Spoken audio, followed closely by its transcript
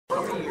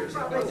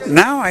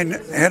Now I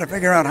had to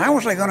figure out how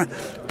was I going to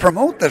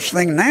promote this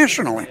thing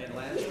nationally.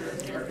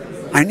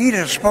 I needed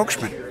a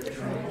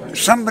spokesman,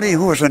 somebody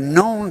who was a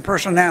known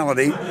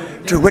personality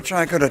to which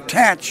I could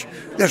attach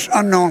this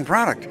unknown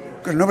product,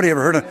 because nobody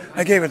ever heard of it.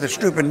 I gave it the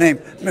stupid name,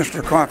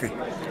 Mr. Coffee,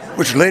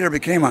 which later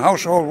became a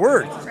household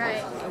word.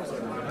 Right.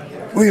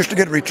 We used to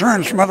get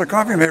returns from other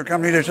coffee maker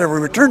companies that said, we're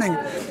returning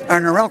our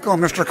Norelco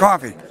Mr.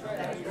 Coffee,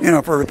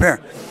 for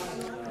repair.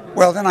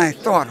 Well, then I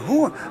thought,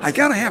 I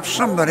got to have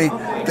somebody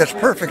that's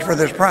perfect for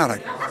this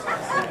product,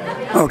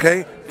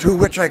 okay, to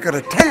which I could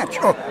attach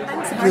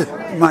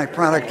my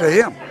product to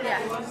him.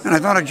 And I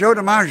thought of Joe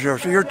DiMaggio.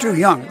 So you're too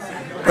young,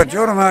 but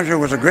Joe DiMaggio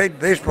was a great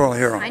baseball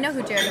hero. I know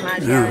who Joe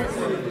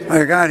DiMaggio is.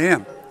 I got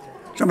him.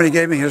 Somebody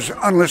gave me his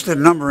unlisted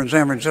number in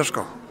San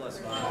Francisco.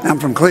 I'm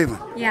from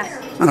Cleveland. Yeah.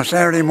 On a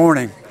Saturday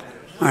morning,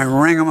 I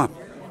rang him up.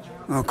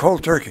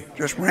 Cold turkey.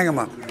 Just rang him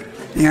up.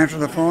 He answered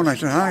the phone. I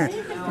said, hi,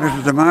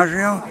 Mr.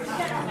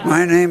 DiMaggio.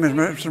 My name is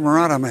Mr.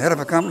 Marotta. I'm the head of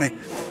a company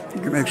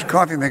that makes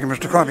coffee, making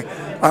Mr. Coffee.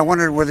 I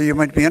wondered whether you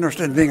might be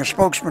interested in being a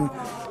spokesman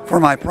for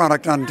my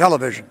product on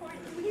television.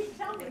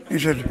 He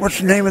said, what's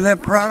the name of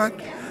that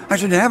product? I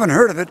said, you haven't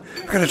heard of it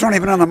because it's only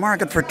been on the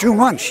market for 2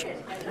 months.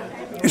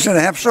 He said,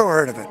 I have so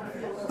heard of it.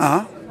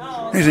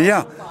 Uh-huh. He said,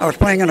 yeah, I was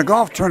playing in a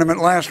golf tournament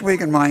last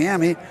week in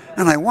Miami,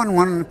 and I won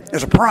one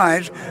as a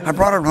prize. I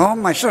brought it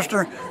home. My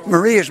sister,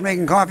 Marie, is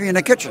making coffee in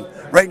the kitchen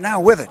right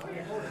now with it.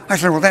 I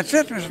said, well, that's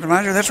it, Mr.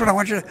 DiMaggio. That's what I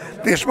want you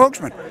to be a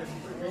spokesman.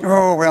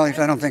 Oh, well, he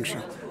said, I don't think so.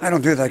 I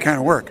don't do that kind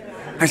of work.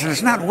 I said,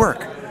 it's not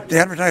work. The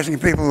advertising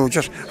people will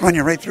just run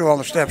you right through all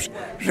the steps.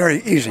 It's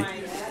very easy.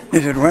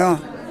 He said, well,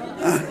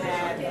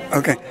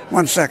 okay,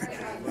 1 second.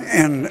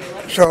 And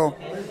so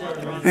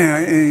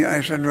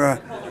I said,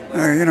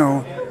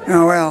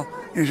 well,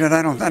 he said,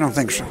 I don't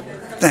think so.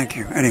 Thank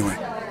you. Anyway,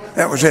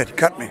 that was it.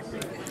 Cut me.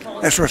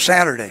 This was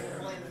Saturday.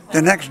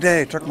 The next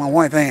day, I took my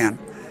wife, Ann,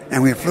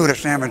 and we flew to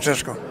San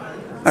Francisco.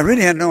 I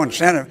really had no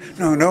incentive,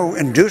 no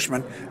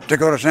inducement to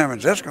go to San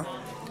Francisco,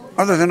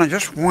 other than I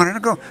just wanted to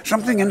go.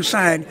 Something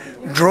inside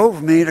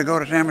drove me to go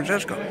to San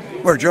Francisco,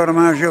 where Joe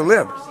DiMaggio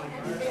lived.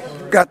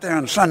 Got there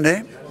on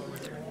Sunday,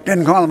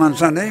 didn't call him on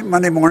Sunday.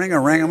 Monday morning, I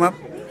rang him up.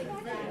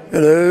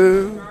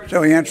 Hello?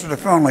 So he answered the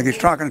phone like he's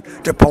talking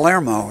to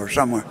Palermo or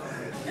somewhere.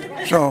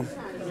 So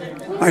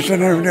I said,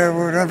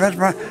 Vince.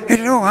 He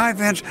said, oh, hi,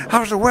 Vince.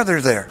 How's the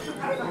weather there?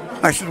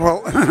 I said,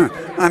 well,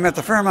 I'm at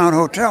the Fairmount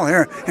Hotel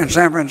here in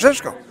San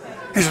Francisco.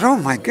 He said, oh,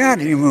 my God,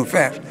 you move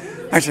fast.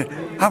 I said,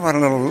 how about a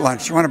little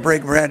lunch? You want to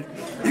break bread?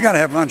 You got to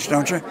have lunch,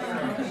 don't you?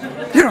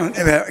 You're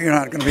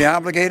not going to be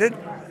obligated.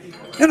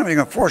 You're not going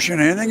to force you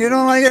into anything. You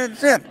don't like it,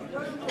 that's it.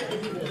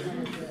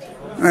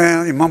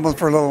 Well, he mumbled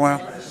for a little while.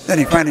 Then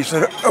he finally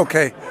said,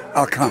 okay,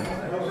 I'll come,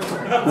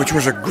 which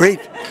was a great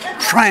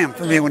triumph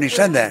for me when he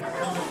said that,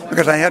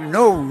 because I had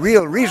no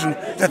real reason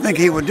to think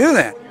he would do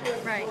that.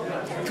 Right.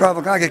 12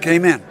 o'clock, he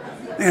came in.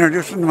 I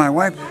introduced him to my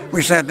wife.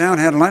 We sat down,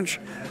 had lunch.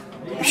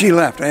 She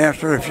left. I asked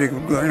her if she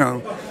could,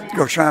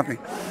 go shopping.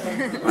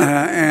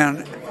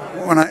 And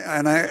when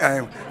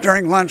I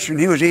during lunch, when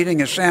he was eating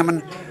his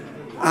salmon,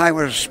 I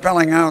was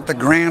spelling out the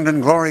grand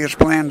and glorious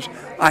plans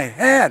I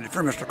had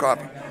for Mr.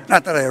 Coffee.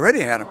 Not that I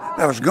already had them,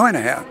 that I was going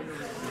to have.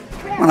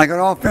 When I got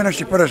all finished,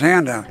 he put his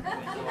hand out.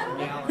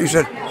 He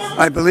said,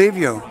 I believe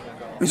you.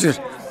 He says,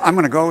 I'm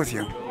going to go with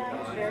you.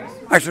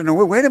 I said, no,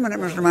 wait a minute,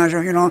 Mr.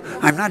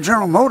 DiMaggio. I'm not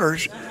General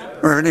Motors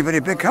or anybody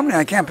big company.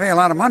 I can't pay a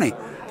lot of money.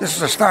 This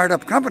is a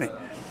startup company.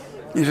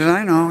 He says,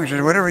 I know. He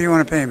says, whatever you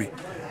want to pay me.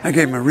 I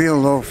gave him a real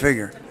low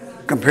figure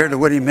compared to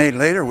what he made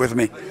later with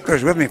me.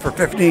 Because he was with me for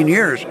 15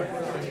 years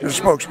as a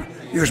spokesman.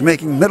 He was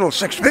making middle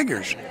 6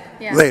 figures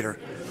later.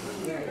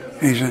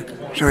 He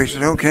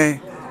said, okay.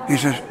 He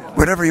says,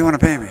 whatever you want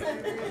to pay me.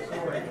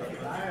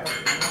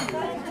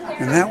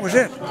 And that was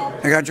it.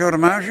 I got Joe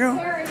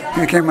DiMaggio.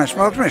 He became my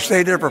spokesman. I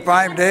stayed there for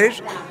 5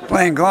 days,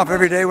 playing golf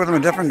every day with him, a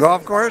different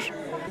golf course.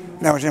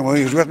 That was him. Well,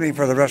 he was with me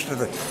for the rest of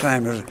the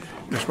time as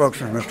the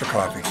spokesman of Mr.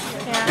 Coffee.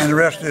 And the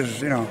rest is,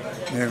 he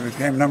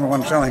became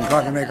 #1 selling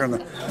coffee maker in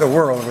the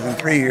world within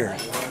 3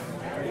 years.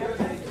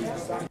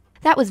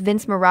 That was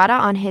Vince Marotta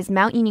on his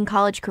Mount Union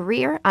College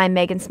career. I'm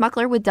Megan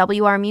Smuckler with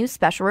WRMU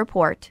Special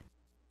Report.